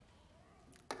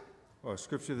Our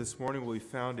scripture this morning will be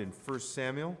found in 1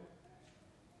 Samuel,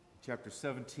 chapter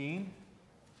 17,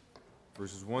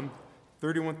 verses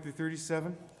 31 through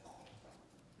 37.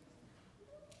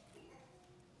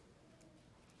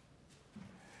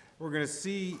 We're going to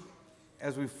see,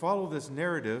 as we follow this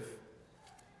narrative,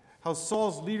 how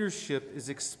Saul's leadership is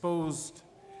exposed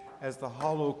as the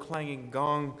hollow, clanging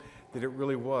gong that it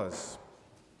really was,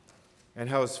 and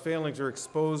how his failings are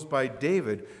exposed by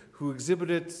David, who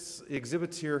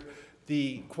exhibits here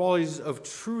the qualities of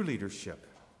true leadership.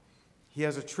 He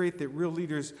has a trait that real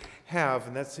leaders have,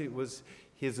 and it was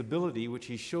his ability, which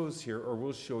he shows here, or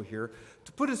will show here,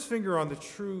 to put his finger on the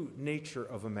true nature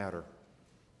of a matter.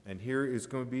 And here is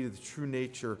going to be the true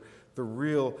nature, the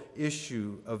real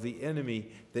issue of the enemy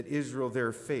that Israel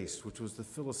there faced, which was the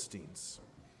Philistines.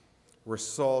 Where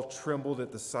Saul trembled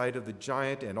at the sight of the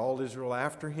giant and all Israel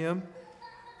after him,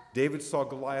 David saw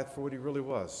Goliath for what he really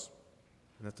was,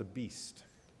 and that's a beast.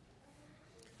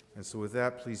 And so with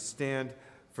that, please stand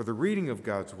for the reading of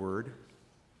God's word.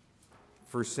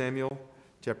 1 Samuel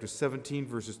chapter 17,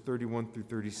 verses 31 through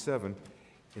 37,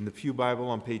 in the Pew Bible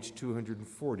on page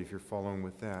 240, if you're following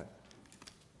with that.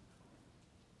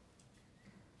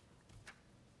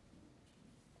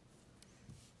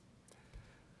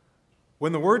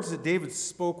 When the words that David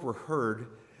spoke were heard,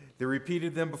 they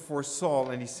repeated them before Saul,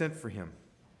 and he sent for him.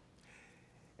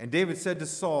 And David said to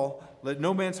Saul, "Let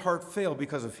no man's heart fail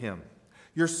because of him.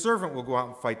 Your servant will go out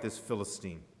and fight this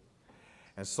Philistine."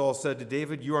 And Saul said to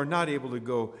David, "You are not able to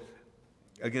go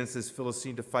against this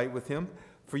Philistine to fight with him,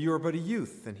 for you are but a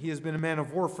youth, and he has been a man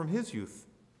of war from his youth."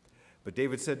 But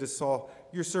David said to Saul,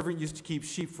 "Your servant used to keep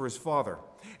sheep for his father.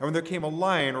 And when there came a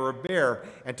lion or a bear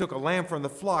and took a lamb from the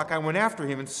flock, I went after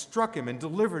him and struck him and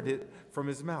delivered it from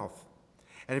his mouth.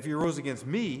 And if he arose against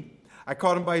me, I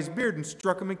caught him by his beard and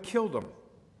struck him and killed him.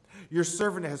 Your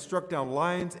servant has struck down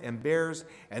lions and bears,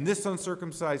 and this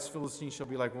uncircumcised Philistine shall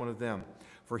be like one of them,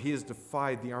 for he has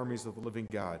defied the armies of the living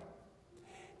God."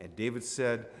 And David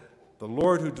said, "The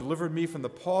Lord who delivered me from the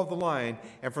paw of the lion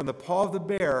and from the paw of the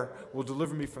bear will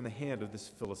deliver me from the hand of this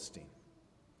Philistine."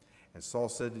 And Saul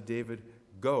said to David,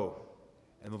 "Go,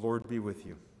 and the Lord be with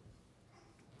you."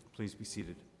 Please be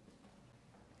seated.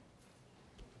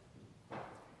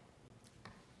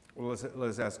 Well, let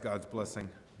us ask God's blessing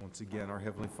once again. Our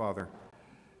Heavenly Father,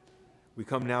 we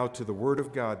come now to the Word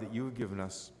of God that you have given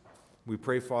us. We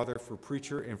pray, Father, for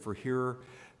preacher and for hearer,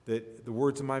 that the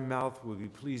words of my mouth will be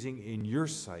pleasing in your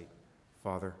sight,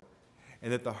 Father,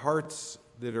 and that the hearts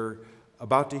that are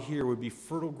about to hear would be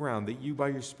fertile ground that you by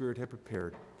your Spirit have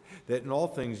prepared, that in all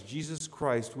things Jesus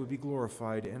Christ would be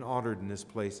glorified and honored in this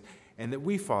place, and that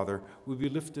we, Father, would be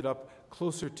lifted up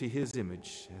closer to his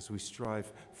image as we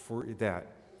strive for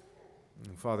that.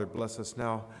 And Father, bless us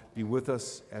now. Be with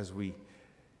us as we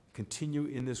continue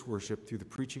in this worship through the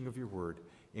preaching of your word.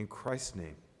 In Christ's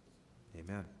name,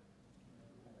 amen.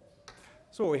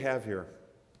 So what we have here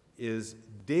is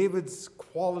David's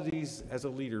qualities as a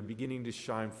leader beginning to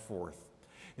shine forth.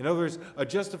 In other words, a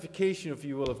justification, if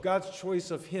you will, of God's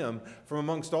choice of him from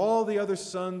amongst all the other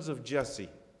sons of Jesse,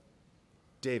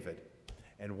 David.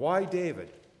 And why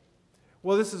David?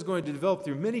 Well, this is going to develop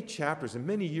through many chapters and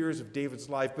many years of David's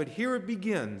life, but here it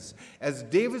begins as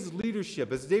David's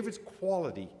leadership, as David's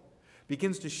quality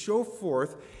begins to show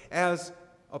forth as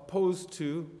opposed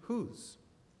to whose?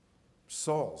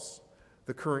 Saul's,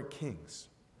 the current king's.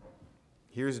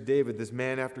 Here's David, this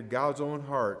man after God's own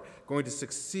heart, going to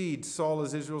succeed Saul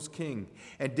as Israel's king.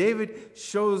 And David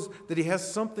shows that he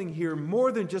has something here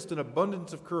more than just an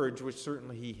abundance of courage, which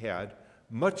certainly he had,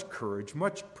 much courage,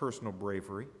 much personal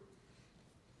bravery.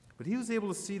 But he was able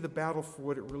to see the battle for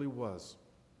what it really was.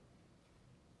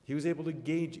 He was able to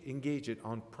engage it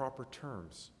on proper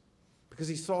terms because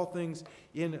he saw things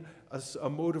in a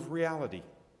mode of reality.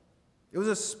 It was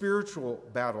a spiritual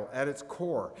battle at its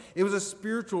core. It was a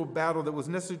spiritual battle that was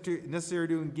necessary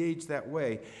to engage that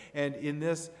way. And in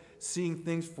this, seeing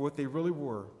things for what they really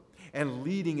were and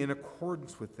leading in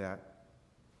accordance with that,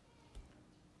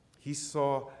 he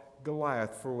saw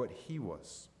Goliath for what he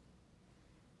was.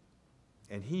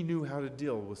 And he knew how to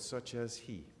deal with such as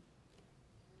he.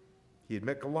 He had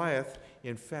met Goliath,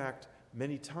 in fact,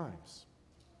 many times.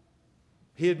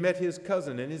 He had met his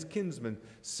cousin and his kinsman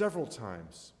several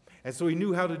times. And so he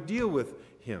knew how to deal with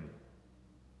him.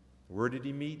 Where did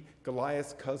he meet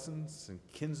Goliath's cousins and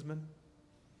kinsmen?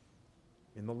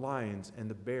 In the lions and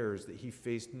the bears that he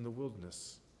faced in the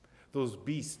wilderness. Those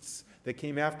beasts that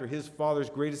came after his father's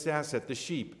greatest asset, the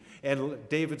sheep. And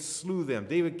David slew them.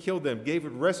 David killed them.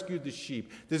 David rescued the sheep.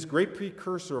 This great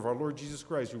precursor of our Lord Jesus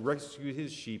Christ who rescued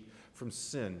his sheep from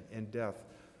sin and death.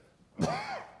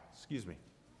 Excuse me.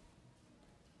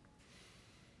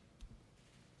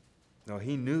 Now,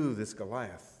 he knew this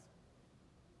Goliath.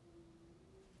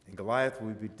 And Goliath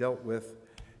would be dealt with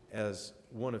as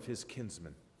one of his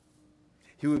kinsmen.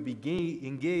 He would be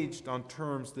engaged on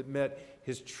terms that met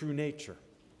his true nature.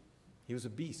 He was a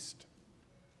beast.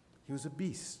 He was a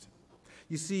beast.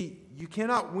 You see, you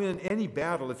cannot win any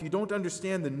battle if you don't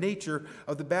understand the nature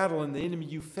of the battle and the enemy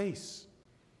you face.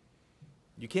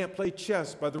 You can't play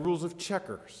chess by the rules of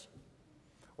checkers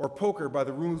or poker by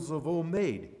the rules of old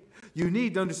maid. You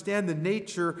need to understand the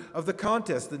nature of the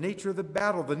contest, the nature of the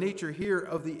battle, the nature here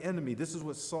of the enemy. This is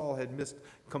what Saul had missed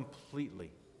completely.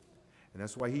 And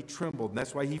that's why he trembled, and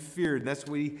that's why he feared, and that's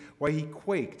why he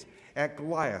quaked at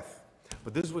Goliath.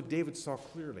 But this is what David saw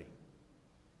clearly,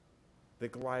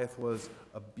 that Goliath was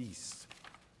a beast.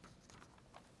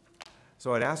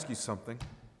 So I'd ask you something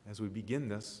as we begin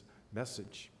this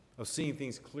message of seeing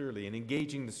things clearly and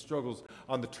engaging the struggles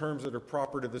on the terms that are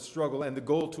proper to the struggle and the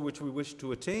goal to which we wish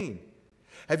to attain.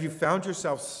 Have you found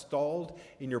yourself stalled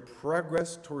in your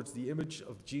progress towards the image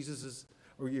of Jesus's,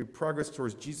 or your progress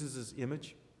towards Jesus's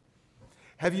image?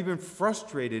 Have you been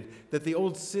frustrated that the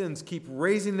old sins keep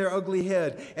raising their ugly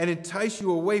head and entice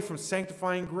you away from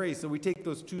sanctifying grace? So we take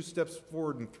those 2 steps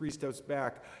forward and 3 steps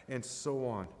back and so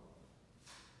on.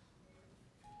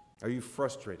 Are you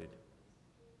frustrated?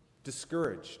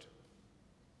 Discouraged?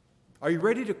 Are you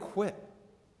ready to quit?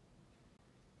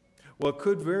 Well, it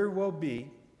could very well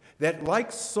be that,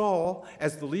 like Saul,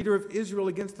 as the leader of Israel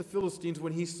against the Philistines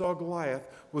when he saw Goliath,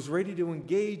 was ready to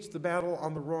engage the battle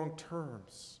on the wrong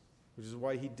terms, which is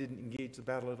why he didn't engage the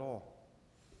battle at all.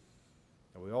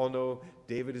 And we all know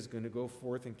David is going to go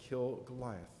forth and kill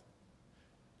Goliath.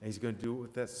 And he's going to do it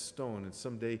with that stone, and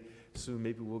someday soon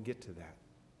maybe we'll get to that.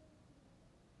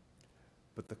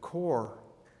 But the core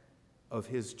of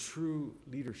his true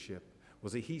leadership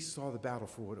was that he saw the battle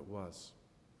for what it was.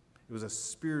 It was a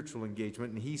spiritual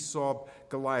engagement, and he saw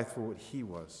Goliath for what he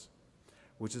was,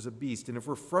 which is a beast. And if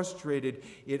we're frustrated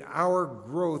in our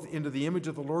growth into the image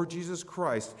of the Lord Jesus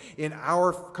Christ, in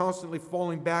our constantly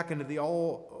falling back into the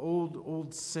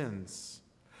old sins,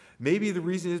 maybe the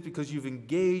reason is because you've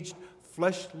engaged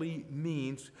fleshly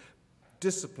means,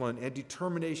 discipline, and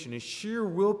determination and sheer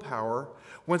willpower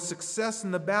when success in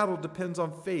the battle depends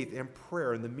on faith and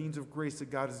prayer and the means of grace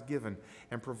that God has given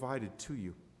and provided to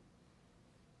you.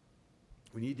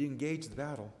 We need to engage the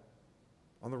battle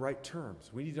on the right terms.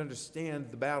 We need to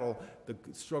understand the battle, the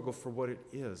struggle for what it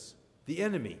is, the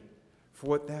enemy for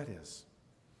what that is.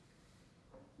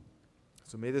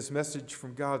 So may this message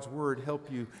from God's Word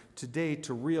help you today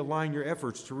to realign your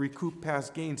efforts, to recoup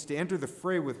past gains, to enter the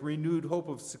fray with renewed hope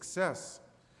of success.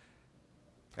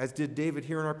 As did David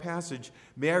here in our passage,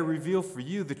 may I reveal for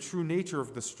you the true nature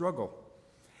of the struggle,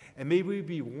 and may we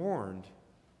be warned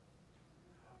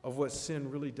of what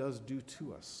sin really does do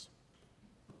to us.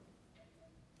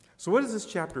 So what is this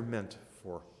chapter meant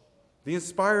for? The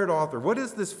inspired author, what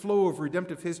is this flow of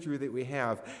redemptive history that we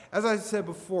have? As I said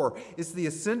before, it's the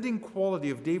ascending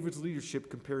quality of David's leadership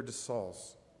compared to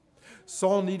Saul's.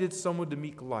 Saul needed someone to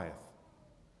meet Goliath.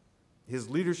 His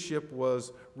leadership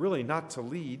was really not to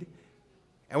lead.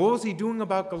 And what was he doing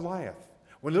about Goliath?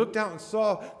 When he looked out and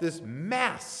saw this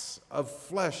mass of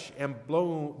flesh and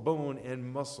bone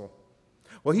and muscle.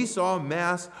 Well, he saw a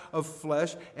mass of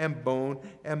flesh and bone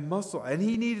and muscle, and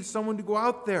he needed someone to go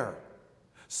out there.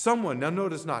 Someone, now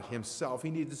notice not himself, he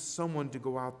needed someone to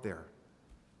go out there.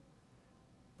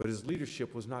 But his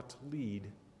leadership was not to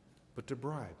lead, but to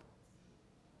bribe.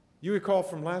 You recall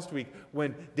from last week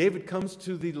when David comes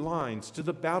to the lines, to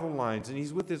the battle lines, and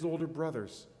he's with his older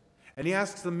brothers. And he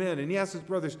asks the men, and he asks his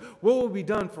brothers, what will be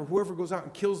done for whoever goes out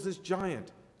and kills this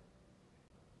giant?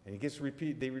 And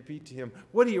they repeat to him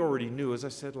what he already knew, as I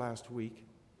said last week,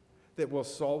 that, well,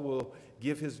 Saul will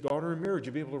give his daughter in marriage.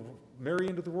 You'll be able to marry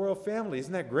into the royal family.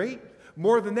 Isn't that great?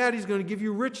 More than that, he's going to give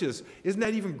you riches. Isn't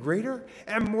that even greater?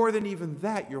 And more than even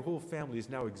that, your whole family is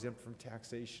now exempt from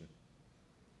taxation.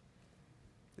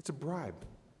 It's a bribe.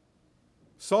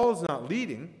 Saul is not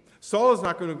leading. Saul is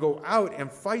not going to go out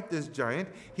and fight this giant.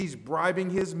 He's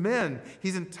bribing his men.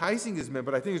 He's enticing his men,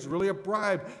 but I think it's really a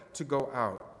bribe to go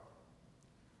out.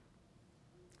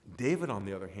 David, on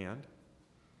the other hand,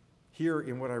 here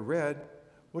in what I read,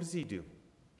 what does he do?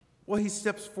 Well, he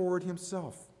steps forward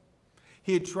himself.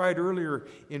 He had tried earlier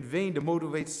in vain to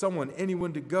motivate someone,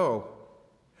 anyone to go.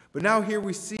 But now here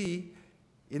we see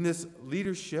in this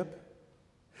leadership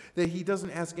that he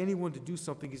doesn't ask anyone to do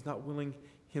something he's not willing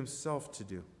himself to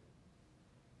do.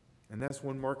 And that's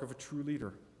one mark of a true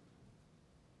leader.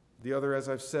 The other, as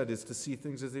I've said, is to see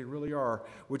things as they really are,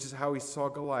 which is how he saw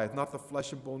Goliath, not the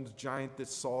flesh and bones giant that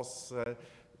Saul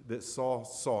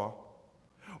saw,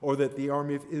 or that the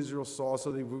army of Israel saw,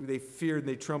 so they feared and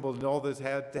they trembled, and all this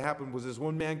had to happen was this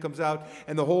one man comes out,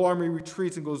 and the whole army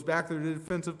retreats and goes back to their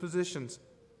defensive positions.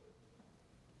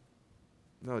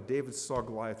 No, David saw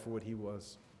Goliath for what he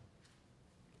was.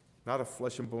 Not a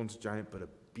flesh and bones giant, but a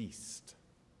beast.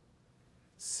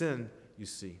 Sin, you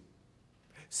see.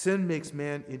 Sin makes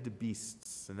man into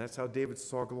beasts, and that's how David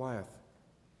saw Goliath.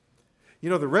 You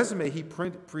know, the resume he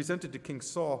presented to King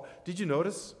Saul, did you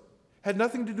notice? Had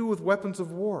nothing to do with weapons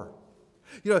of war.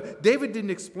 You know, David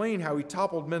didn't explain how he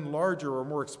toppled men larger or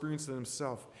more experienced than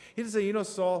himself. He didn't say, you know,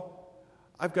 Saul,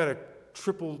 I've got a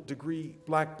triple degree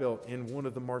black belt in one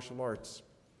of the martial arts.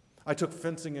 I took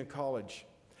fencing in college.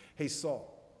 Hey,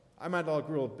 Saul, I might not look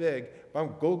real big, but I'm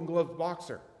a golden glove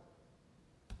boxer.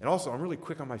 And also, I'm really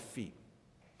quick on my feet.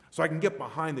 So I can get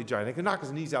behind the giant. I can knock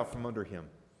his knees out from under him.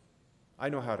 I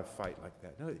know how to fight like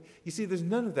that. No, you see, there's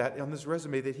none of that on this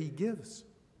resume that he gives.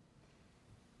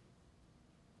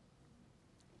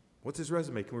 What's his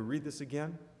resume? Can we read this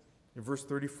again in verse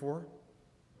 34?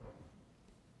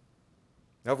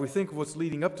 Now, if we think of what's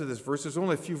leading up to this verse, there's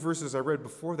only a few verses I read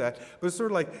before that, but it's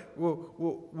sort of like, well,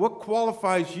 what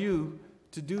qualifies you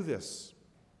to do this?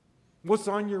 What's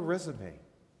on your resume?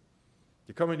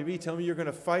 You're coming to me telling me you're going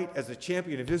to fight as a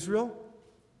champion of Israel?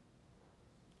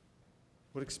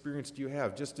 What experience do you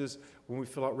have? Just as when we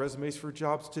fill out resumes for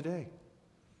jobs today.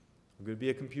 I'm going to be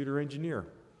a computer engineer.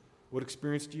 What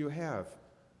experience do you have?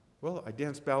 Well, I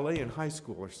danced ballet in high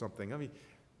school or something. I mean,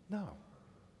 no.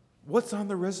 What's on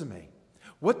the resume?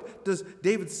 What does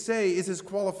David say is his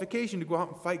qualification to go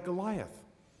out and fight Goliath?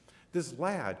 This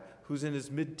lad who's in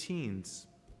his mid-teens.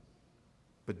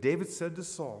 But David said to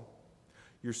Saul,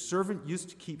 your servant used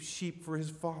to keep sheep for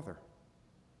his father.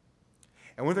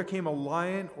 And when there came a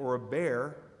lion or a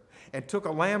bear and took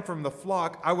a lamb from the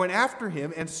flock, I went after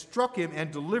him and struck him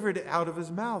and delivered it out of his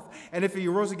mouth. And if he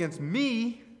arose against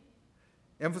me,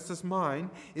 emphasis mine,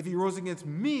 if he rose against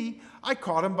me, I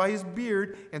caught him by his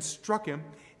beard and struck him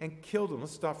and killed him.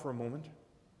 Let's stop for a moment.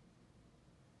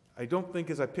 I don't think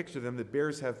as I picture them that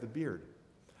bears have the beard.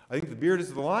 I think the beard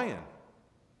is the lion.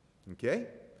 Okay?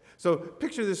 So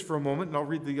picture this for a moment, and I'll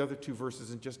read the other two verses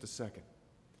in just a second.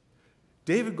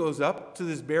 David goes up to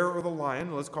this bear or the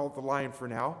lion, let's call it the lion for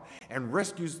now, and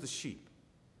rescues the sheep.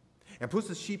 And puts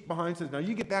the sheep behind and says, now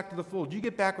you get back to the fold. You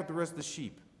get back with the rest of the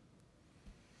sheep.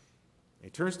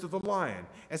 He turns to the lion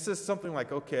and says something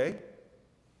like, okay,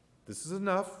 this is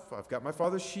enough. I've got my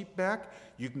father's sheep back.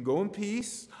 You can go in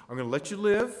peace. I'm going to let you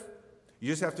live. You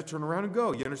just have to turn around and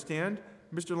go. You understand,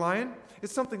 Mr. Lion?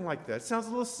 It's something like that. It sounds a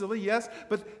little silly, yes,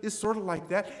 but it's sort of like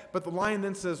that. But the lion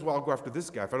then says, well, I'll go after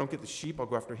this guy. If I don't get the sheep, I'll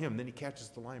go after him. And then he catches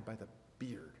the lion by the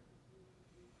beard.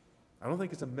 I don't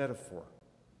think it's a metaphor.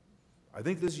 I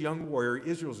think this young warrior,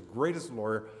 Israel's greatest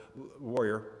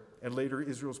warrior, and later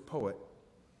Israel's poet,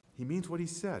 he means what he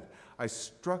said. I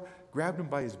grabbed him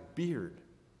by his beard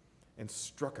and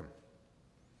struck him.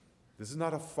 This is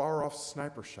not a far-off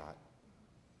sniper shot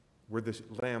where the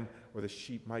lamb or the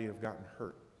sheep might have gotten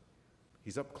hurt.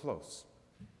 He's up close.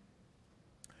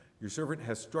 Your servant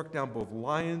has struck down both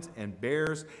lions and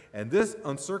bears, and this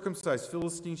uncircumcised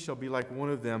Philistine shall be like one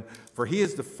of them, for he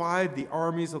has defied the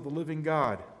armies of the living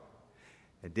God.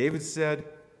 And David said,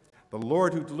 the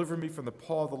Lord who delivered me from the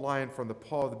paw of the lion, from the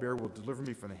paw of the bear, will deliver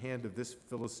me from the hand of this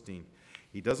Philistine.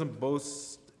 He doesn't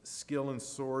boast skill in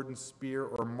sword and spear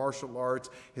or martial arts.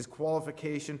 His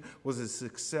qualification was his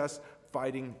success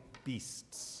fighting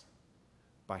beasts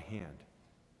by hand.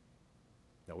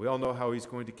 Now, we all know how he's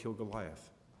going to kill Goliath.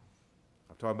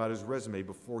 I'm talking about his resume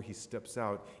before he steps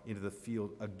out into the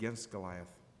field against Goliath.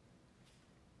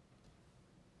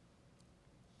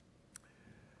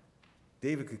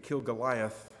 David could kill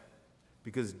Goliath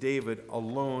because David,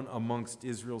 alone amongst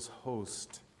Israel's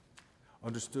host,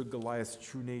 understood Goliath's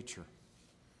true nature.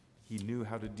 He knew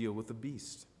how to deal with the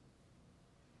beast.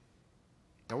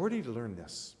 Now, where did he learn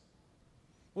this?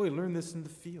 Well, he learned this in the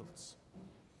fields.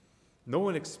 No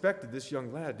one expected this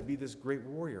young lad to be this great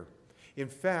warrior. In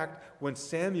fact, when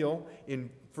Samuel, in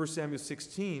 1 Samuel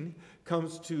 16,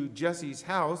 comes to Jesse's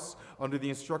house under the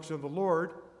instruction of the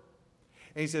Lord,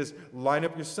 and he says, line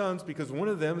up your sons because one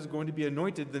of them is going to be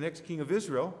anointed the next king of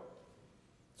Israel.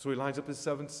 So he lines up his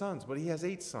 7 sons, but he has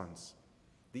 8 sons.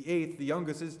 The 8th, the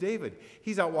youngest, is David.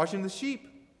 He's out watching the sheep.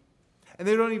 And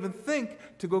they don't even think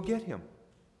to go get him.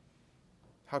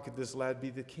 How could this lad be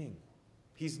the king?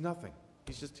 He's nothing.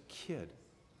 He's just a kid.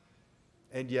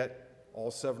 And yet,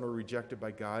 all 7 are rejected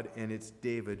by God, and it's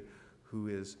David who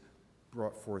is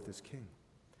brought forth as king.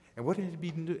 And what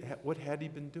had he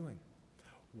been doing?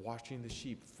 Watching the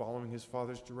sheep, following his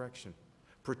father's direction,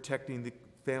 protecting the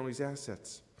family's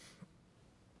assets.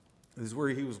 This is where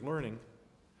he was learning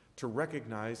to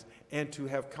recognize and to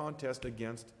have contest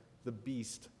against the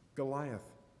beast, Goliath.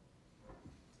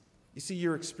 You see,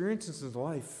 your experiences in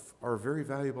life are a very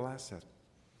valuable asset.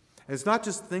 And it's not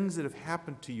just things that have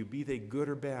happened to you, be they good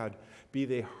or bad, be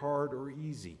they hard or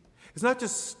easy. It's not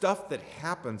just stuff that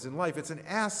happens in life. It's an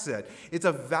asset. It's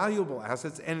a valuable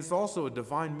asset, and it's also a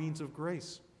divine means of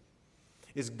grace.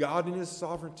 It's God in his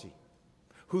sovereignty,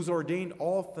 who's ordained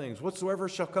all things, whatsoever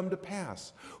shall come to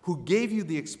pass, who gave you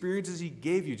the experiences he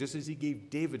gave you, just as he gave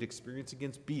David experience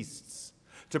against beasts,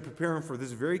 to prepare him for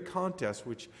this very contest,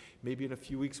 which maybe in a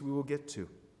few weeks we will get to.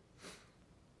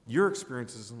 Your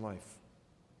experiences in life,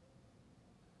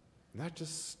 not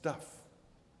just stuff.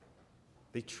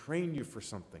 They trained you for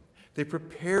something. They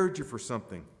prepared you for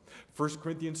something. 1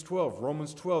 Corinthians 12,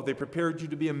 Romans 12, they prepared you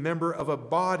to be a member of a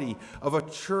body, of a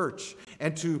church,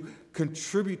 and to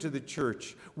contribute to the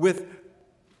church with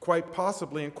quite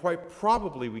possibly and quite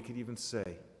probably, we could even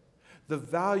say, the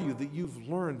value that you've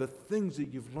learned, the things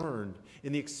that you've learned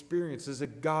in the experiences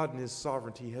that God in his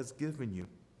sovereignty has given you.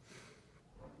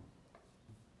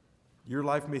 Your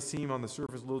life may seem on the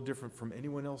surface a little different from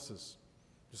anyone else's,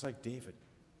 just like David,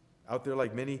 out there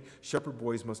like many shepherd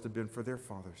boys must have been for their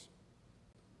fathers.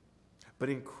 But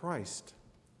in Christ,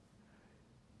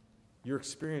 your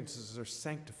experiences are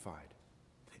sanctified.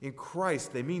 In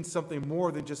Christ, they mean something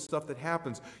more than just stuff that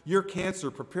happens. Your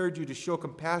cancer prepared you to show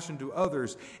compassion to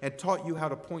others and taught you how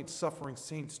to point suffering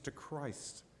saints to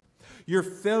Christ. Your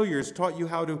failures taught you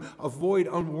how to avoid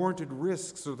unwarranted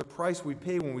risks or the price we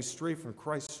pay when we stray from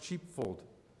Christ's sheepfold.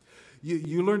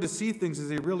 You learn to see things as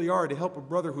they really are, to help a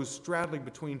brother who's straddling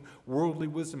between worldly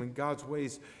wisdom and God's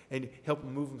ways and help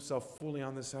him move himself fully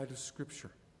on the side of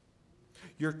Scripture.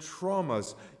 Your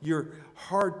traumas, your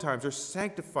hard times are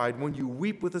sanctified when you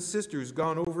weep with a sister who's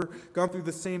gone through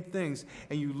the same things,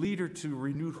 and you lead her to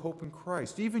renewed hope in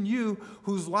Christ. Even you,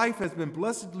 whose life has been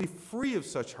blessedly free of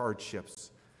such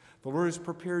hardships, the Lord has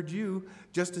prepared you,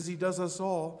 just as he does us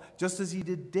all, just as he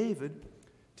did David,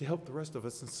 to help the rest of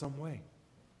us in some way.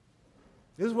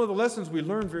 This is one of the lessons we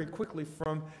learn very quickly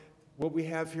from what we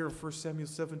have here in 1 Samuel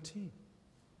 17.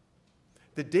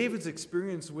 That David's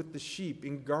experience with the sheep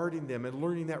in guarding them and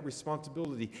learning that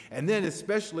responsibility, and then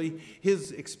especially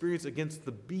his experience against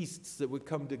the beasts that would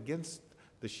come against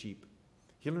the sheep.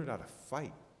 He learned how to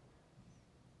fight.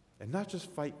 And not just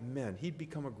fight men. He'd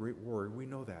become a great warrior. We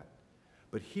know that.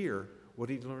 But here, what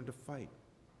he'd learned to fight.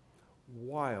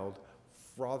 Wild,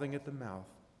 frothing at the mouth,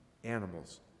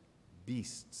 animals,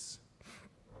 beasts.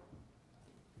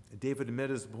 David had met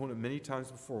his opponent many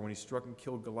times before when he struck and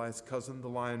killed Goliath's cousin, the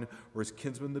lion, or his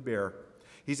kinsman, the bear.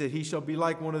 He said, "He shall be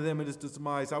like one of them in his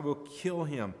demise. I will kill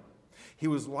him." He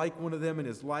was like one of them in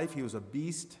his life. He was a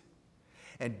beast.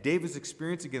 And David's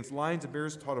experience against lions and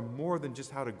bears taught him more than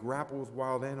just how to grapple with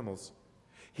wild animals.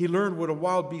 He learned what a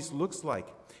wild beast looks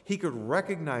like. He could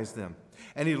recognize them.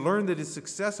 And he learned that his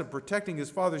success in protecting his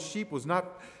father's sheep was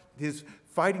not his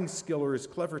fighting skill or his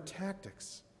clever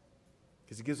tactics.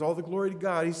 Because he gives all the glory to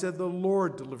God. He said, "The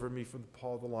Lord delivered me from the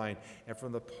paw of the lion and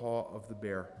from the paw of the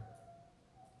bear."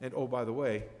 And oh, by the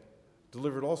way,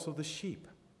 delivered also the sheep.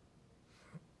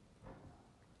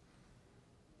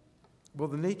 Well,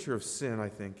 the nature of sin, I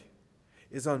think,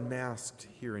 is unmasked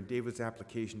here in David's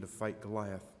application to fight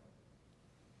Goliath.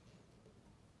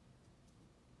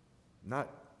 Not,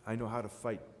 I know how to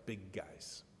fight big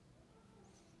guys.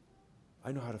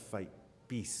 I know how to fight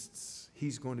beasts.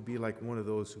 He's going to be like one of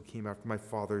those who came after my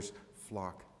father's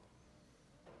flock.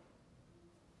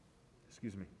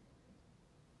 Excuse me.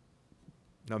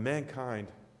 Now, mankind,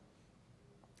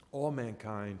 all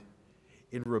mankind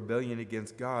in rebellion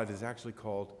against God is actually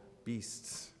called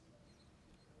beasts.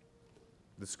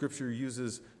 The Scripture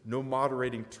uses no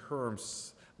moderating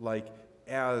terms like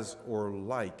as or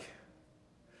like.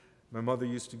 My mother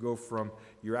used to go from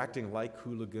 "you're acting like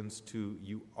hooligans" to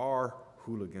 "you are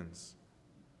hooligans."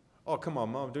 "Oh, come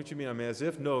on, Mom, don't you mean I'm as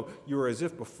if?" "No, you were as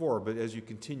if before, but as you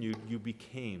continued, you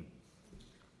became."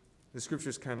 The Scripture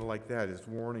is kind of like that. It's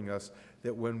warning us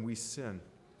that when we sin,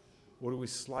 what are we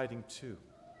sliding to?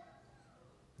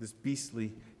 This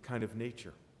beastly kind of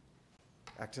nature.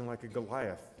 Acting like a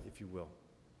Goliath, if you will.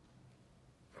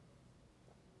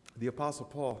 The Apostle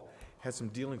Paul had some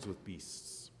dealings with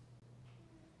beasts.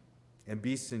 And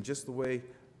beasts in just the way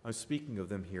I'm speaking of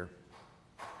them here.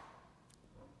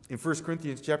 In 1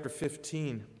 Corinthians chapter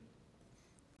 15,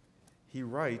 he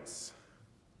writes,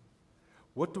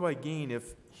 "What do I gain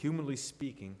if, humanly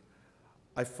speaking,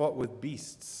 I fought with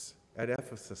beasts at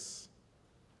Ephesus?"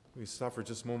 Let me stop for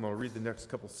just a moment. I'll read the next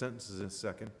couple sentences in a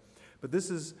second. But this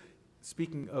is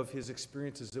speaking of his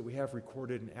experiences that we have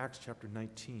recorded in Acts chapter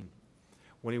 19,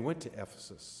 when he went to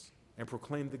Ephesus and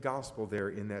proclaimed the gospel there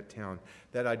in that town,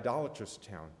 that idolatrous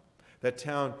town, that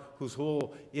town whose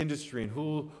whole industry and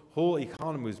whole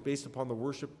economy was based upon the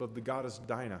worship of the goddess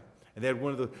Dinah. And they had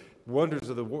one of the wonders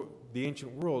of the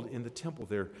ancient world in the temple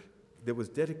there that was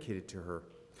dedicated to her.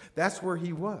 That's where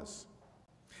he was.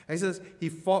 And he says, he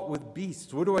fought with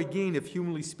beasts. What do I gain if,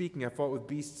 humanly speaking, I fought with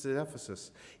beasts at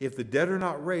Ephesus? If the dead are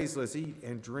not raised, let's eat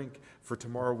and drink, for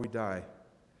tomorrow we die.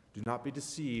 Do not be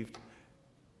deceived.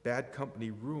 Bad company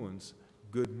ruins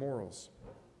good morals.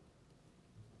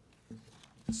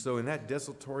 So in that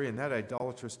desultory and that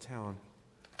idolatrous town,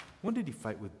 when did he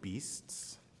fight with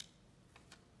beasts?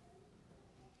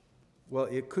 Well,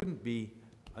 it couldn't be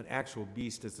an actual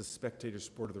beast as the spectator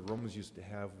sport of the Romans used to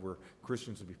have, where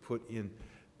Christians would be put in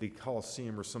the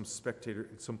Colosseum or some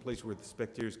place where the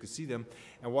spectators could see them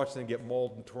and watch them get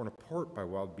mauled and torn apart by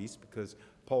wild beasts, because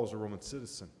Paul was a Roman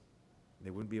citizen. They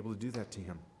wouldn't be able to do that to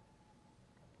him.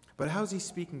 But how is he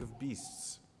speaking of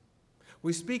beasts? Well,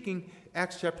 he's speaking,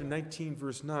 Acts chapter 19,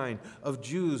 verse 9, of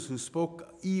Jews who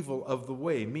spoke evil of the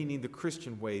way, meaning the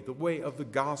Christian way, the way of the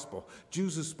gospel.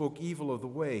 Jews who spoke evil of the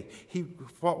way. He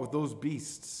fought with those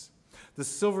beasts. The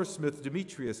silversmith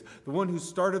Demetrius, the one who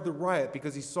started the riot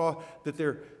because he saw that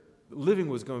their living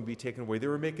was going to be taken away. They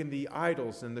were making the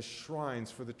idols and the shrines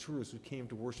for the tourists who came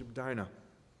to worship Dinah.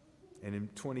 And in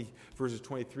verses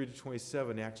 23 to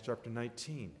 27, Acts chapter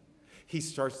 19, he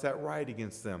starts that riot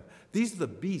against them. These are the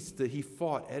beasts that he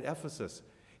fought at Ephesus.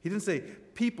 He didn't say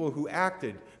people who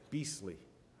acted beastly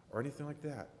or anything like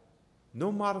that.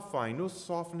 No modifying, no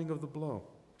softening of the blow.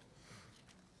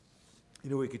 You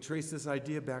know, we could trace this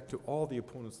idea back to all the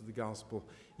opponents of the gospel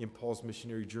in Paul's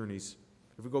missionary journeys.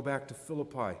 If we go back to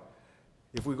Philippi,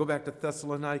 if we go back to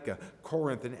Thessalonica,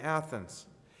 Corinth, and Athens,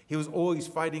 he was always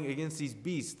fighting against these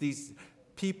beasts, these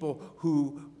people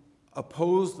who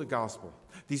opposed the gospel,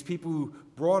 these people who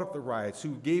brought up the riots,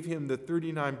 who gave him the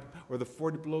 39 or the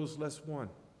 40 blows less one,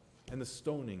 and the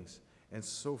stonings, and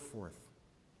so forth.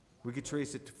 We could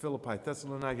trace it to Philippi,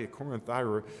 Thessalonica, Corinth,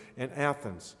 and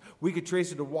Athens. We could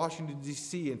trace it to Washington,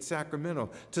 D.C., and Sacramento,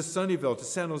 to Sunnyvale, to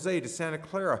San Jose, to Santa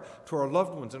Clara, to our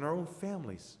loved ones and our own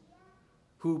families,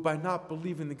 who, by not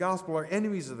believing the gospel, are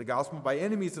enemies of the gospel. By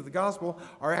enemies of the gospel,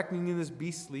 are acting in this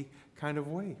beastly kind of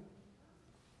way.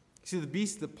 See, the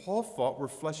beasts that Paul fought were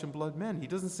flesh and blood men. He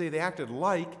doesn't say they acted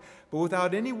like, but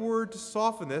without any word to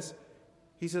soften this,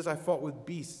 he says, I fought with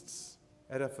beasts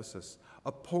at Ephesus,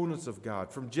 opponents of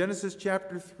God. From Genesis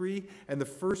chapter 3 and the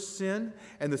first sin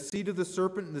and the seed of the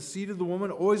serpent and the seed of the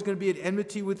woman, always going to be at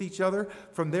enmity with each other.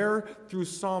 From there through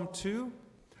Psalm 2,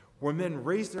 where men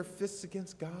raise their fists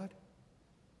against God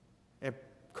and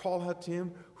call out to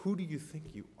him, who do you think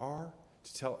you are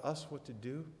to tell us what to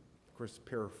do? Of course,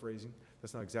 paraphrasing.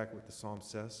 That's not exactly what the psalm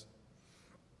says.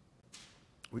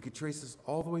 We could trace this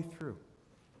all the way through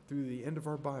the end of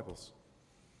our Bibles,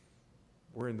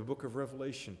 where in the book of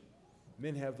Revelation,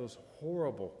 men have those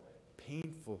horrible,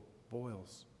 painful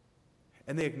boils.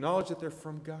 And they acknowledge that they're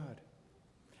from God.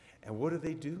 And what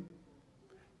do?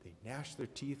 They gnash their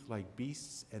teeth like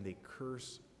beasts and they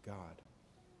curse God.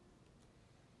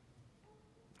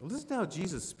 Listen to how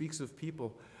Jesus speaks of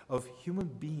people, of human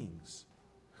beings,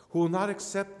 who will not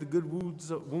accept the good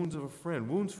wounds of a friend,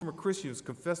 wounds from a Christian who's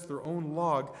confessed their own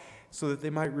log so that they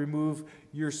might remove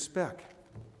your speck.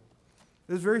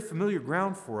 This is very familiar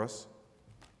ground for us,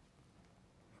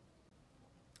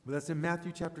 but that's in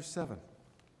Matthew chapter 7.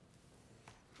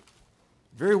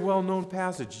 Very well-known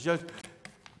passage.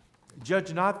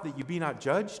 Judge not that you be not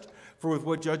judged, for with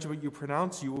what judgment you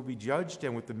pronounce, you will be judged,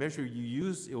 and with the measure you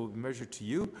use, it will be measured to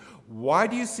you. Why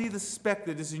do you see the speck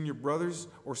that is in your brother's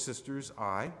or sister's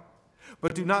eye,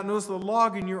 but do not notice the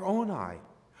log in your own eye?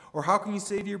 Or how can you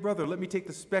say to your brother, let me take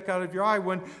the speck out of your eye,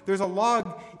 when there's a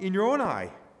log in your own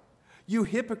eye? You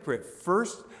hypocrite,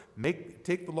 first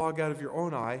take the log out of your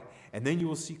own eye, and then you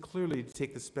will see clearly to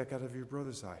take the speck out of your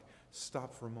brother's eye.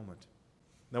 Stop for a moment.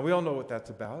 Now, we all know what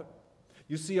that's about.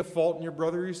 You see a fault in your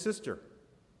brother or your sister.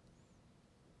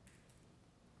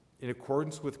 In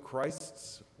accordance with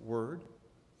Christ's word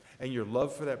and your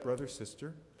love for that brother or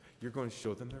sister, you're going to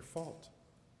show them their fault.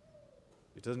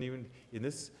 It doesn't even, in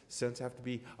this sense, have to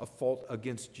be a fault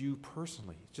against you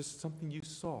personally. It's just something you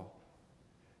saw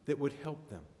that would help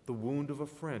them. The wound of a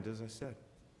friend, as I said.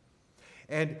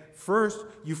 And first,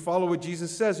 you follow what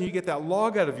Jesus says, and you get that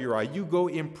log out of your eye. You go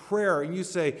in prayer, and you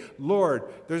say, Lord,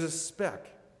 there's a speck.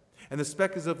 And the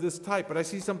speck is of this type, but I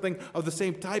see something of the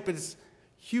same type, and it's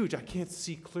huge. I can't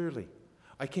see clearly.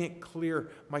 I can't clear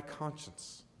my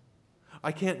conscience.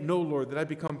 I can't know, Lord, that I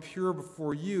become pure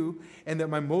before you and that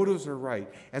my motives are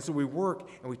right. And so we work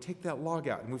and we take that log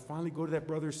out and we finally go to that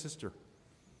brother or sister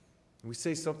And we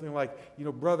say something like,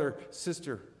 brother,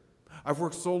 sister, I've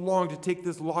worked so long to take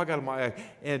this log out of my eye,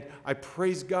 and I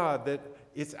praise God that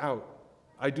it's out.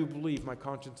 I do believe my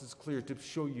conscience is clear to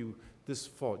show you this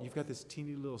fault. You've got this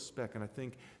teeny little speck, and I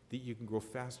think that you can grow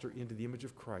faster into the image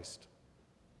of Christ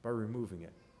by removing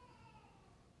it.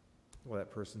 Well,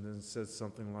 that person then says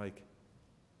something like,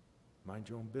 mind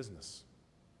your own business.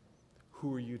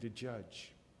 Who are you to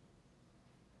judge?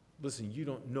 Listen, you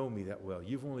don't know me that well.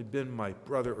 You've only been my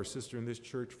brother or sister in this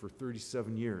church for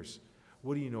 37 years.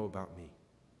 What do you know about me?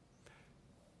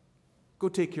 Go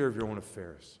take care of your own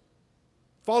affairs.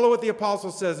 Follow what the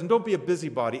apostle says, and don't be a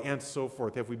busybody, and so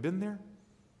forth. Have we been there?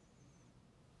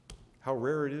 How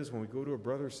rare it is when we go to a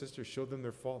brother or sister, show them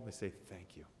their fault, and they say,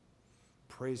 thank you.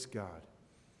 Praise God,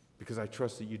 because I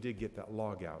trust that you did get that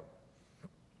log out.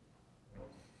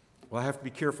 Well, I have to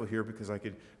be careful here because I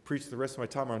could preach the rest of my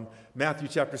time on Matthew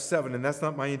chapter 7, and that's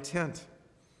not my intent.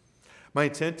 My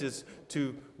intent is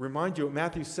to remind you what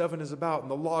Matthew 7 is about, and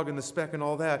the log and the speck and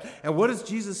all that. And what does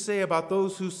Jesus say about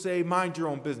those who say, mind your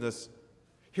own business?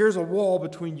 Here's a wall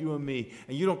between you and me,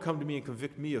 and you don't come to me and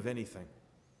convict me of anything.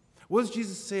 What does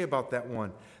Jesus say about that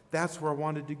one? That's where I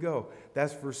wanted to go.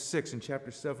 That's verse 6 in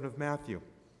chapter 7 of Matthew.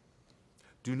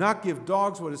 Do not give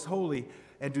dogs what is holy,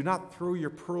 and do not throw your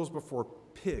pearls before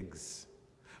pigs,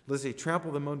 lest they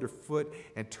trample them underfoot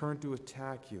and turn to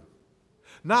attack you.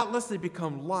 Not lest they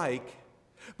become like,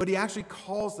 but he actually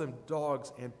calls them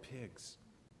dogs and pigs,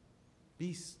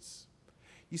 beasts.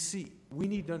 You see, we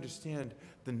need to understand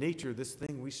the nature of this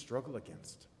thing we struggle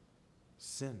against,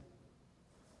 sin.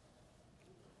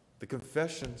 The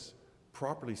confessions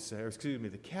properly say,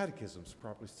 the catechisms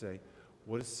properly say,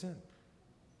 what is sin?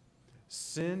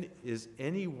 Sin is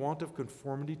any want of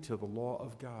conformity to the law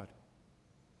of God.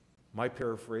 My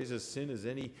paraphrase is sin is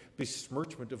any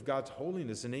besmirchment of God's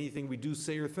holiness in anything we do,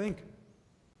 say, or think.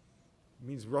 It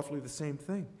means roughly the same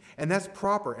thing. And that's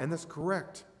proper, and that's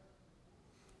correct.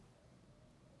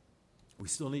 We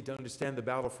still need to understand the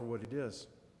battle for what it is.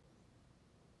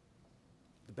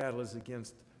 The battle is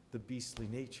against the beastly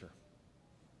nature.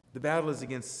 The battle is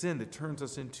against sin that turns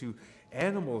us into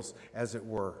animals, as it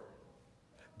were.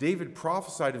 David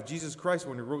prophesied of Jesus Christ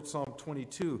when he wrote Psalm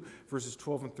 22, verses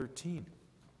 12 and 13.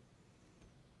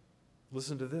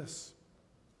 Listen to this.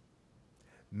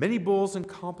 Many bulls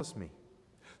encompass me.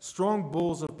 Strong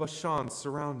bulls of Bashan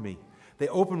surround me. They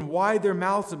open wide their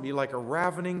mouths at me like a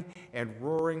ravening and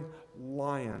roaring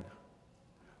lion.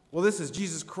 Well, this is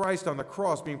Jesus Christ on the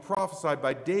cross being prophesied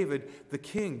by David, the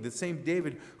king, the same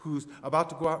David who's about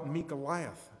to go out and meet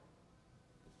Goliath.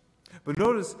 But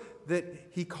notice that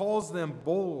he calls them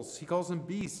bulls, he calls them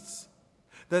beasts,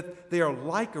 that they are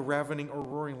like a ravening or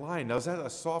roaring lion. Now, is that a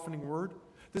softening word?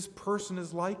 This person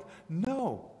is like?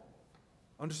 No.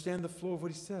 Understand the flow of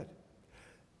what he said.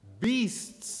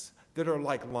 Beasts that are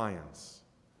like lions.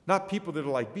 Not people that are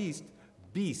like beasts,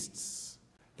 beasts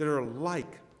that are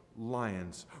like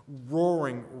lions,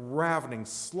 roaring, ravening,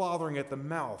 slothering at the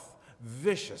mouth,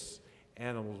 vicious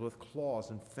animals with claws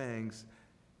and fangs.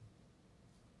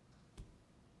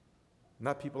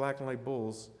 Not people acting like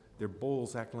bulls, they're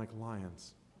bulls acting like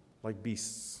lions, like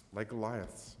beasts, like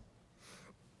Goliaths.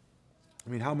 I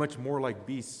mean, how much more like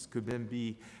beasts could men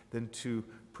be than to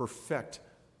perfect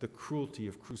the cruelty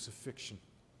of crucifixion?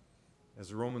 As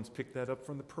the Romans picked that up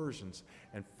from the Persians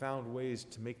and found ways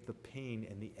to make the pain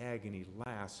and the agony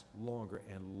last longer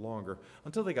and longer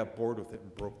until they got bored with it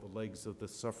and broke the legs of the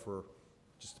sufferer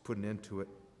just to put an end to it.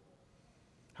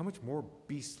 How much more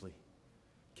beastly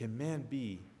can man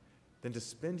be than to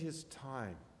spend his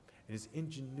time and his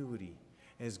ingenuity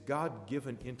and his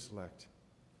God-given intellect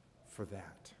for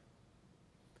that?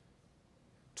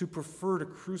 To prefer to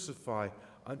crucify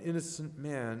an innocent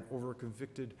man over a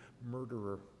convicted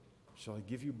murderer. Shall I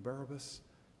give you Barabbas?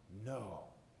 No.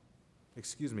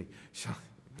 Excuse me.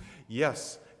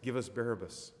 Yes, give us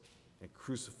Barabbas and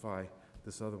crucify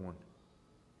this other one.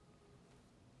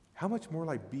 How much more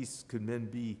like beasts could men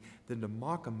be than to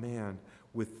mock a man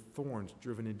with thorns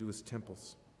driven into his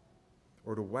temples,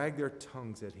 or to wag their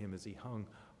tongues at him as he hung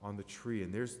on the tree?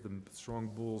 And there's the strong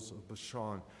bulls of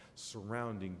Bashan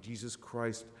surrounding Jesus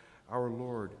Christ, our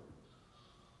Lord.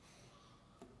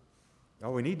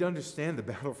 Now, we need to understand the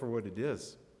battle for what it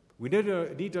is. We need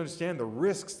to understand the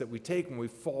risks that we take when we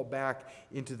fall back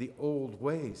into the old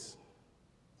ways.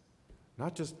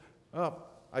 Not just,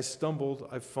 I stumbled,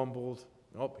 I fumbled,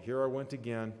 here I went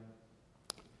again.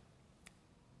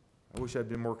 I wish I'd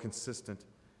been more consistent.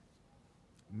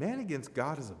 Man against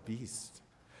God is a beast.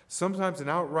 Sometimes an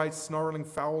outright snarling,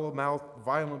 foul-mouthed,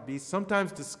 violent beast,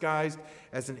 sometimes disguised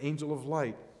as an angel of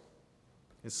light.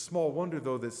 It's small wonder,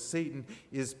 though, that Satan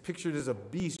is pictured as a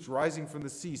beast rising from the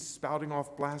sea, spouting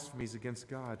off blasphemies against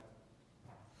God.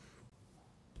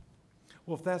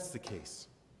 Well, if that's the case,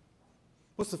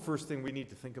 what's the first thing we need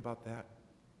to think about that?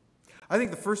 I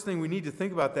think the first thing we need to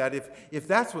think about that, if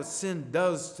that's what sin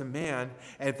does to man,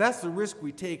 and if that's the risk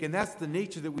we take, and that's the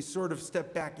nature that we sort of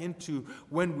step back into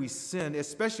when we sin,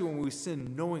 especially when we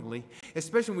sin knowingly,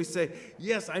 especially when we say,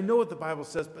 yes, I know what the Bible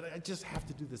says, but I just have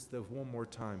to do this one more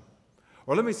time.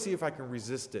 Or let me see if I can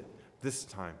resist it this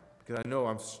time, because I know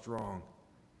I'm strong.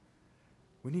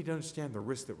 We need to understand the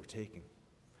risk that we're taking,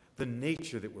 the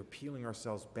nature that we're peeling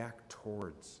ourselves back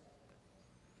towards.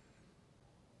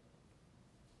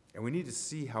 And we need to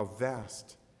see how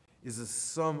vast is the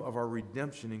sum of our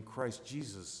redemption in Christ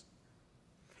Jesus.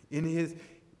 In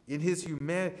Him,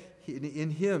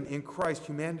 in Christ,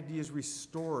 humanity is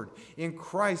restored. In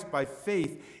Christ, by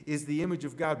faith, is the image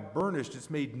of God burnished. It's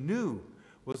made new.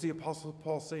 What does the Apostle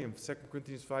Paul say in 2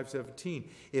 Corinthians 5:17?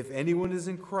 If anyone is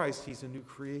in Christ, he's a new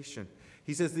creation.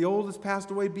 He says, the old has passed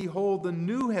away, behold, the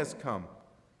new has come.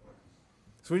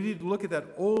 So we need to look at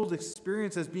that old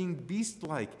experience as being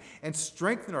beast-like and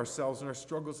strengthen ourselves in our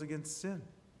struggles against sin.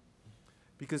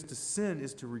 Because to sin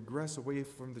is to regress away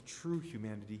from the true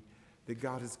humanity that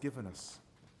God has given us.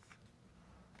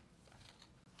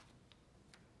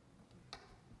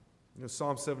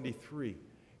 Psalm 73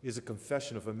 is a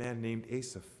confession of a man named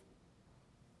Asaph.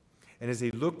 And as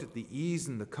he looked at the ease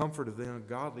and the comfort of the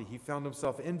ungodly, he found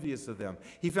himself envious of them.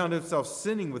 He found himself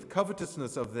sinning with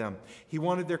covetousness of them. He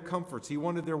wanted their comforts. He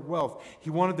wanted their wealth. He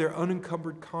wanted their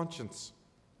unencumbered conscience.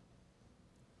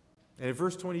 And in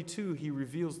verse 22, he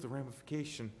reveals the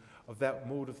ramification of that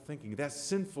mode of thinking, that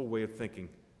sinful way of thinking.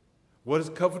 What does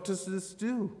covetousness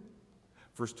do?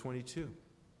 Verse 22,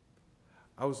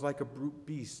 I was like a brute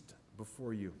beast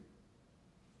before you.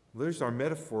 Well, there's our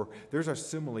metaphor. There's our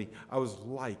simile. I was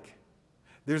like.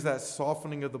 There's that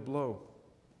softening of the blow.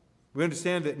 We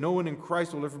understand that no one in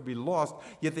Christ will ever be lost,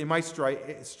 yet they might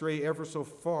stray ever so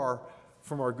far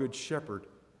from our good shepherd,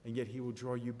 and yet he will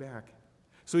draw you back.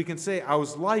 So he can say, I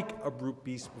was like a brute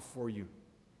beast before you.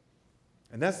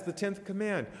 And that's the 10th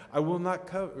command. I will not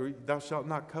covet, or thou shalt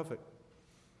not covet.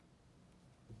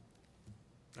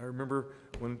 I remember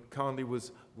when Conley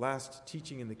was last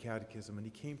teaching in the catechism, and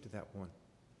he came to that one.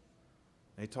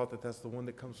 And he taught that that's the one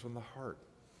that comes from the heart.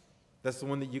 That's the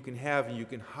one that you can have and you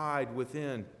can hide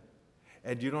within.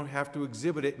 And you don't have to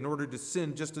exhibit it in order to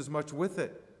sin just as much with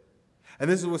it. And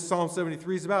this is what Psalm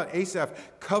 73 is about. Asaph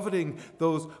coveting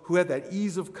those who had that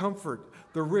ease of comfort,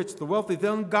 the rich, the wealthy,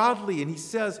 the ungodly. And he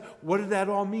says, what did that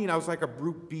all mean? I was like a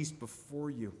brute beast before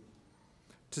you.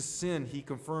 To sin, he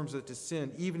confirms that to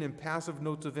sin, even in passive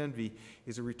notes of envy,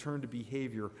 is a return to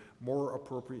behavior more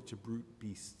appropriate to brute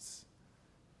beasts.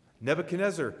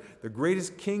 Nebuchadnezzar, the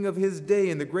greatest king of his day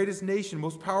and the greatest nation,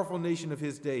 most powerful nation of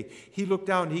his day, he looked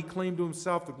out and he claimed to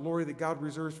himself the glory that God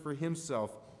reserves for himself.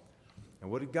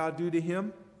 And what did God do to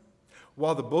him?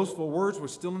 While the boastful words were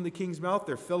still in the king's mouth,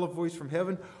 there fell a voice from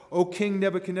heaven, O King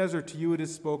Nebuchadnezzar, to you it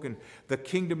is spoken, the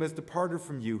kingdom has departed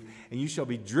from you, and you shall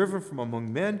be driven from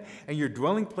among men, and your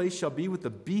dwelling place shall be with the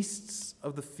beasts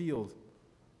of the field.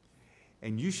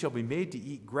 And you shall be made to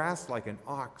eat grass like an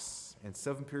ox, and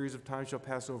 7 periods of time shall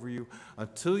pass over you,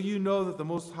 until you know that the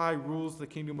Most High rules the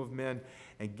kingdom of men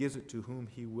and gives it to whom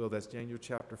he will. That's Daniel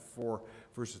chapter 4,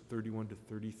 verses 31 to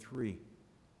 33.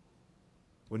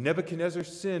 When Nebuchadnezzar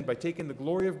sinned by taking the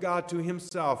glory of God to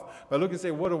himself, by looking and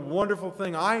saying, what a wonderful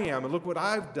thing I am, and look what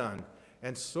I've done,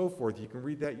 and so forth. You can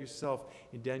read that yourself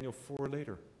in Daniel 4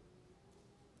 later.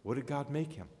 What did God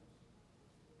make him?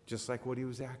 Just like what he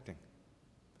was acting.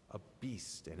 A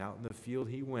beast, and out in the field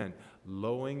he went,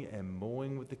 lowing and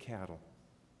mowing with the cattle,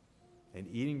 and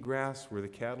eating grass where the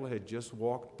cattle had just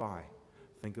walked by.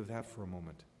 Think of that for a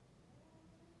moment.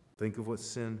 Think of what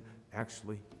sin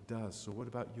actually does. So what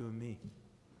about you and me?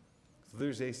 So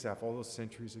there's Asaph all those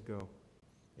centuries ago,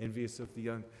 envious of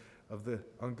the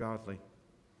ungodly.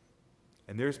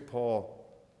 And there's Paul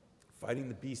fighting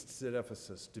the beasts at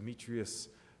Ephesus, Demetrius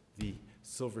the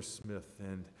silversmith,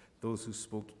 and those who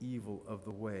spoke evil of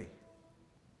the way.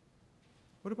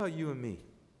 What about you and me?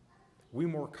 We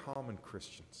more common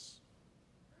Christians.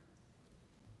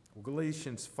 Well,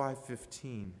 Galatians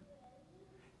 5:15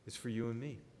 is for you and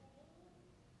me.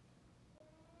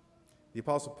 The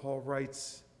Apostle Paul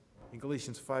writes in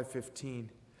Galatians 5:15,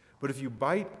 but if you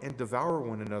bite and devour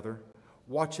one another,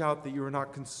 watch out that you are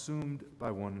not consumed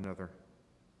by one another.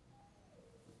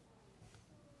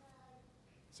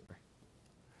 Sorry.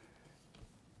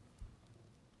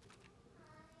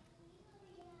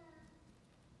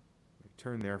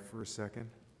 Turn there for a second.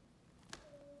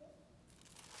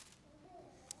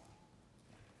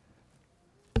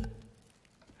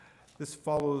 This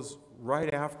follows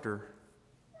right after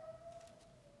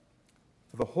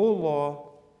the whole law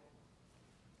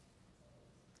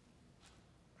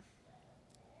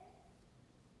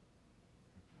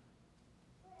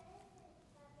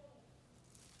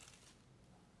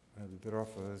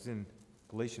I was in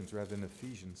Galatians rather than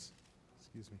Ephesians.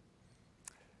 Excuse me.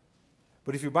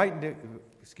 But if you bite into,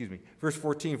 verse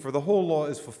 14, for the whole law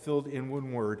is fulfilled in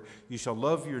one word, you shall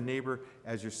love your neighbor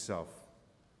as yourself.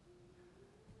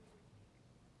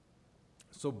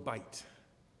 So bite.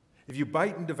 If you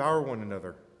bite and devour one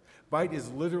another, bite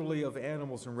is literally of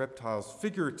animals and reptiles.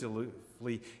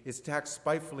 Figuratively, it's to act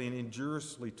spitefully and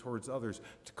injuriously towards others,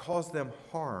 to cause them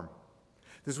harm.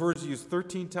 This word is used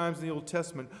 13 times in the Old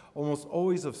Testament, almost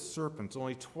always of serpents,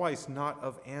 only twice not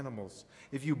of animals.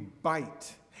 If you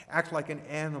bite, act like an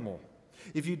animal.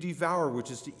 If you devour,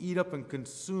 which is to eat up and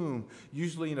consume,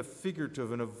 usually in a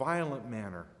figurative and a violent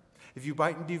manner. If you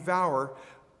bite and devour,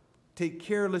 take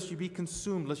care lest you be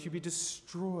consumed, lest you be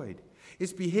destroyed.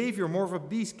 Its behavior more of a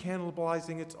beast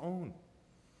cannibalizing its own.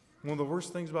 One of the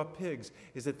worst things about pigs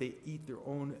is that they eat their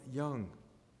own young.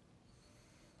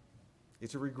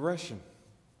 It's a regression.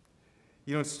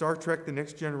 You know, in Star Trek, The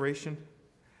Next Generation,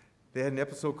 they had an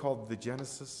episode called The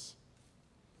Genesis.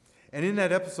 And in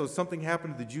that episode, something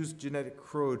happened to the Jews' genetic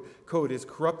code is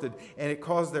corrupted, and it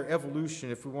caused their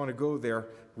evolution. If we want to go there,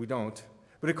 we don't.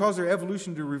 But it caused their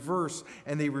evolution to reverse,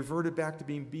 and they reverted back to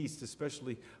being beasts,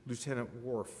 especially Lieutenant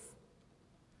Worf.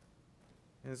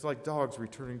 And it's like dogs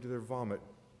returning to their vomit.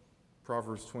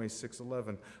 Proverbs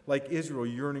 26:11. Like Israel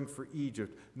yearning for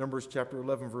Egypt. Numbers chapter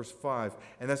 11, verse 5.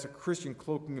 And that's a Christian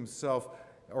cloaking himself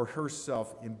or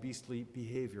herself in beastly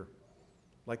behavior.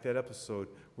 Like that episode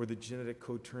where the genetic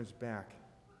code turns back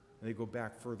and they go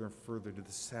back further and further to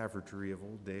the savagery of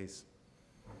old days.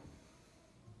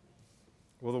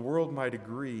 Well, the world might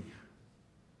agree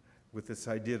with this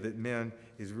idea that man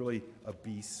is really a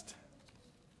beast.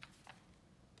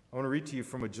 I want to read to you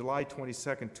from a July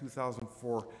 22nd,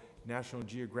 2004 National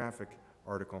Geographic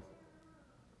article.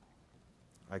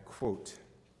 I quote,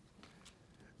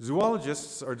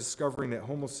 zoologists are discovering that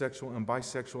homosexual and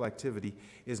bisexual activity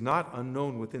is not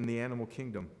unknown within the animal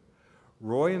kingdom.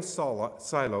 Roy and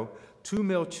Silo, two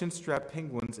male chinstrap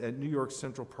penguins at New York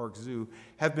Central Park Zoo,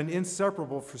 have been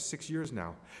inseparable for 6 years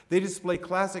now. They display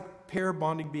classic pair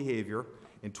bonding behavior,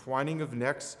 entwining of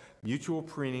necks, mutual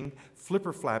preening,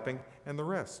 flipper flapping, and the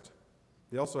rest.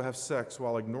 They also have sex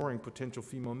while ignoring potential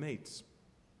female mates.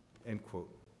 End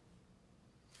quote.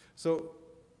 So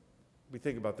we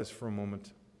think about this for a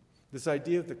moment. This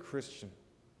idea of the Christian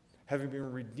having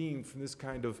been redeemed from this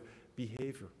kind of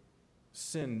behavior,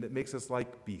 sin that makes us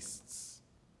like beasts.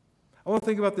 I want to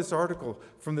think about this article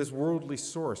from this worldly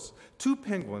source. Two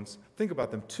penguins, think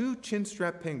about them, two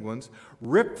chinstrap penguins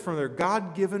ripped from their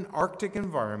God-given Arctic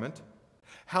environment,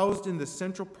 housed in the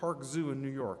Central Park Zoo in New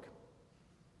York.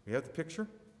 You have the picture?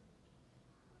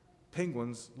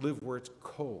 Penguins live where it's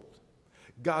cold.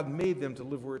 God made them to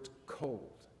live where it's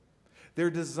cold. They're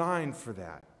designed for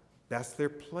that. That's their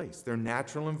place, their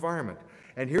natural environment.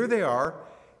 And here they are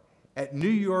at New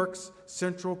York's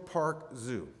Central Park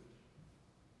Zoo,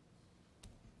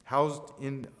 housed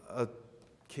in a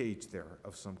cage there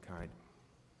of some kind.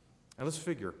 And let's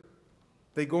figure,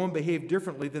 they go and behave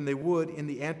differently than they would in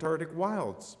the Antarctic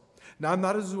wilds. Now, I'm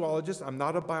not a zoologist, I'm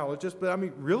not a biologist, but I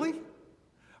mean, really?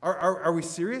 Are we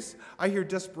serious? I hear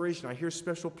desperation, I hear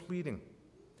special pleading.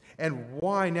 And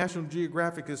why National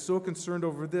Geographic is so concerned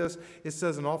over this, it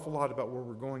says an awful lot about where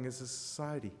we're going as a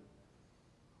society.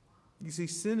 You see,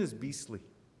 sin is beastly.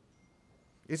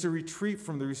 It's a retreat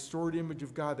from the restored image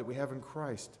of God that we have in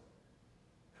Christ.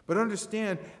 But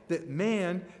understand that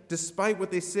man, despite what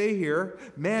they say here,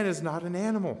 man is not an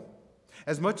animal.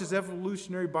 As much as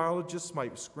evolutionary biologists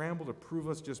might scramble to prove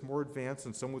us just more advanced,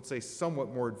 and some would say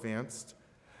somewhat more advanced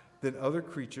than other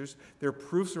creatures, their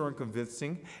proofs are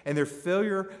unconvincing, and the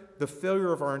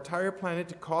failure of our entire planet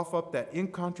to cough up that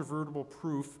incontrovertible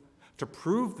proof, to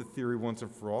prove the theory once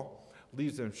and for all,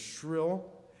 leaves them shrill,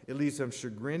 it leaves them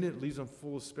chagrined, it leaves them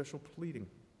full of special pleading.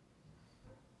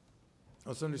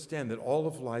 Let's understand that all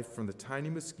of life, from the tiny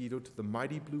mosquito to the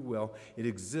mighty blue whale, it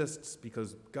exists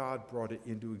because God brought it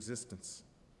into existence.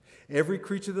 Every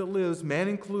creature that lives, man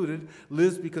included,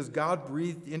 lives because God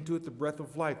breathed into it the breath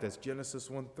of life. That's Genesis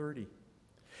 1:30.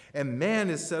 And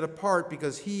man is set apart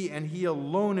because he and he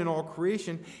alone in all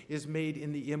creation is made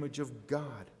in the image of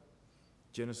God.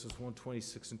 Genesis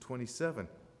 1:26 and 27.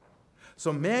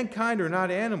 So mankind are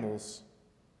not animals.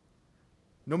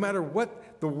 No matter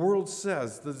what the world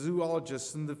says, the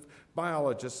zoologists and the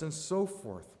biologists and so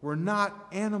forth, we're not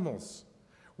animals.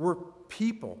 We're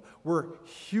people. We're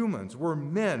humans. We're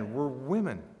men. We're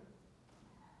women.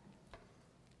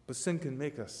 But sin can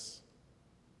make us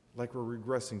like we're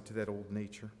regressing to that old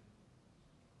nature.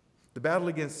 The battle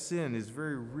against sin is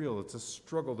very real. It's a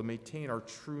struggle to maintain our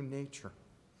true nature.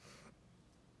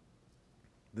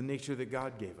 The nature that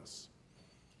God gave us.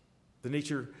 The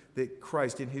nature that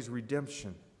Christ in his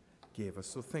redemption gave us.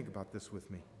 So think about this with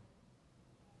me.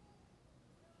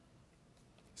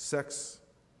 Sex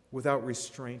without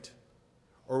restraint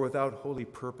or without holy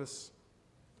purpose,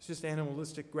 it's just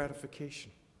animalistic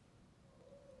gratification.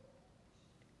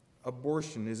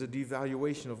 Abortion is a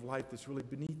devaluation of life that's really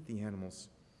beneath the animals.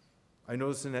 I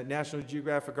noticed in that National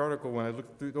Geographic article when I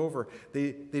looked through it over,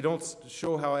 they don't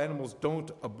show how animals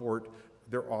don't abort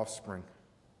their offspring.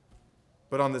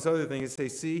 But on this other thing, it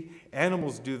says, see,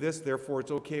 animals do this, therefore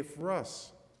it's okay for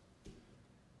us.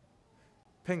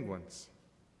 Penguins.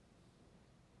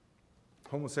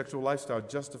 Homosexual lifestyle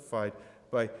justified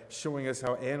by showing us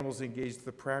how animals engage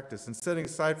the practice and setting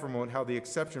aside for a moment how the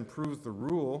exception proves the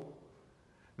rule.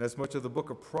 And as much of the book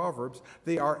of Proverbs,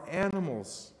 they are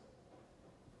animals.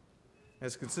 And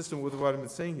it's consistent with what I've been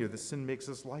saying here, that sin makes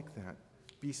us like that,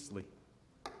 beastly.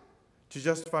 To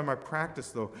justify my practice,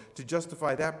 though, to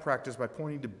justify that practice by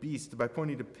pointing to beasts, by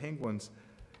pointing to penguins,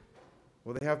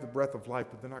 well, they have the breath of life,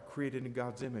 but they're not created in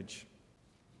God's image.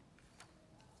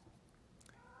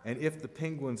 And if the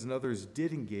penguins and others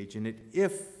did engage in it,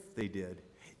 if they did,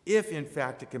 if in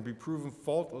fact it can be proven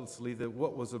faultlessly that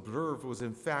what was observed was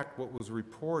in fact what was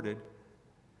reported,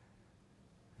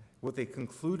 what they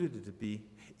concluded it to be,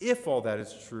 if all that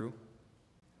is true,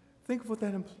 think of what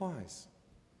that implies.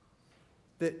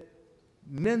 That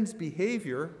men's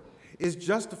behavior is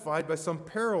justified by some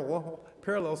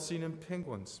parallel seen in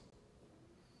penguins.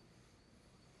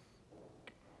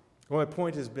 Well, my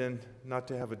point has been not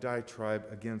to have a diatribe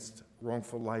against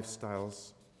wrongful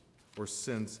lifestyles or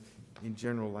sins in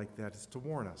general like that. It's to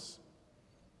warn us.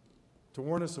 To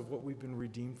warn us of what we've been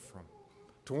redeemed from.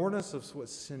 To warn us of what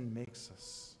sin makes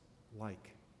us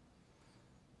like.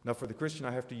 Now, for the Christian,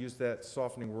 I have to use that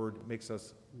softening word, makes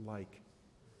us like.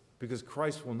 Because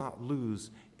Christ will not lose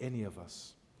any of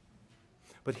us.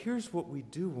 But here's what we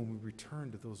do when we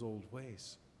return to those old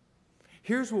ways.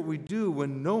 Here's what we do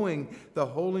when knowing the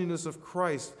holiness of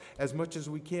Christ as much as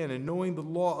we can and knowing the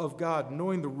law of God,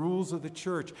 knowing the rules of the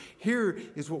church. Here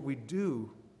is what we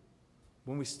do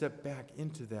when we step back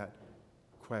into that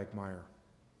quagmire.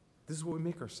 This is what we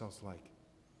make ourselves like.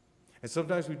 And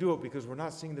sometimes we do it because we're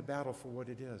not seeing the battle for what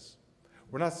it is.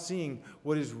 We're not seeing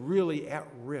what is really at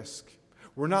risk.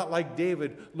 We're not like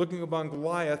David looking upon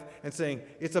Goliath and saying,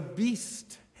 it's a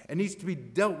beast and needs to be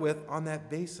dealt with on that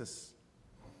basis.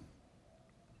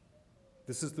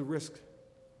 This is the risk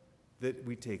that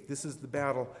we take. This is the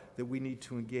battle that we need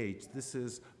to engage. This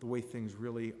is the way things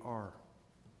really are.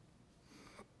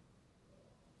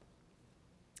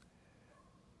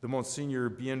 The Monsignor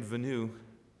Bienvenu,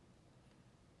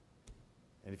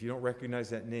 and if you don't recognize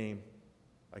that name,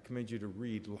 I commend you to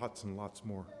read lots and lots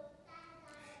more.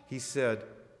 He said,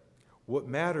 what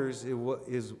matters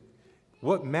is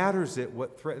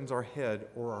what threatens our head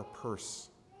or our purse.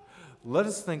 Let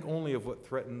us think only of what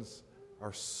threatens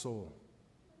our soul.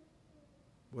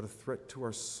 What a threat to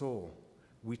our soul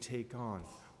we take on.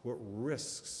 What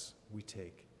risks we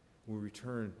take. We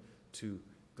return to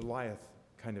Goliath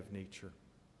kind of nature.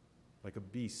 Like a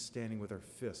beast standing with our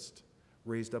fist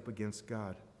raised up against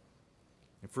God.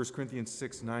 In 1 Corinthians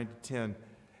 6, 9 to 10,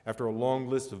 after a long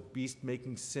list of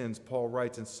beast-making sins, Paul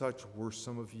writes, and such were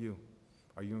some of you.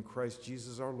 Are you in Christ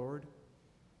Jesus our Lord?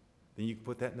 Then you can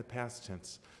put that in the past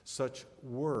tense. Such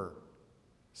were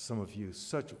some of you.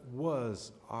 Such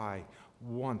was I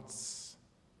once.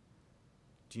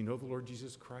 Do you know the Lord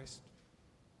Jesus Christ?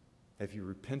 Have you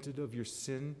repented of your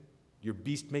sin, your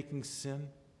beast-making sin,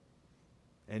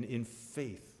 and in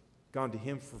faith gone to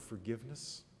him for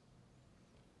forgiveness?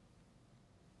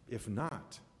 If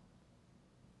not,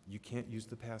 you can't use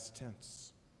the past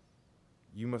tense.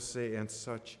 You must say, and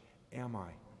such am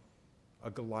I.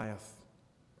 A Goliath,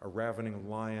 a ravening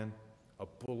lion, a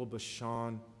bull of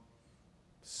Bashan,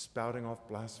 spouting off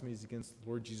blasphemies against the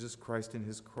Lord Jesus Christ and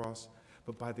his cross.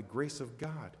 But by the grace of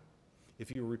God,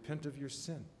 if you repent of your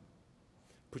sin,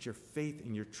 put your faith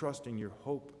and your trust and your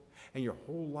hope and your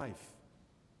whole life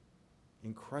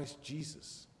in Christ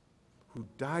Jesus, who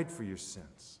died for your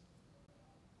sins,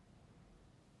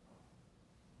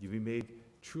 you'll be made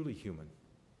truly human.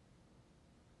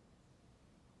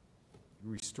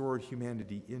 Restored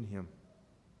humanity in him.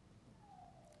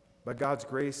 By God's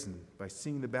grace and by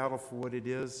seeing the battle for what it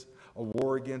is, a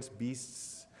war against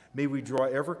beasts, may we draw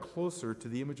ever closer to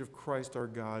the image of Christ our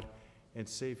God and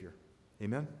Savior.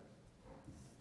 Amen.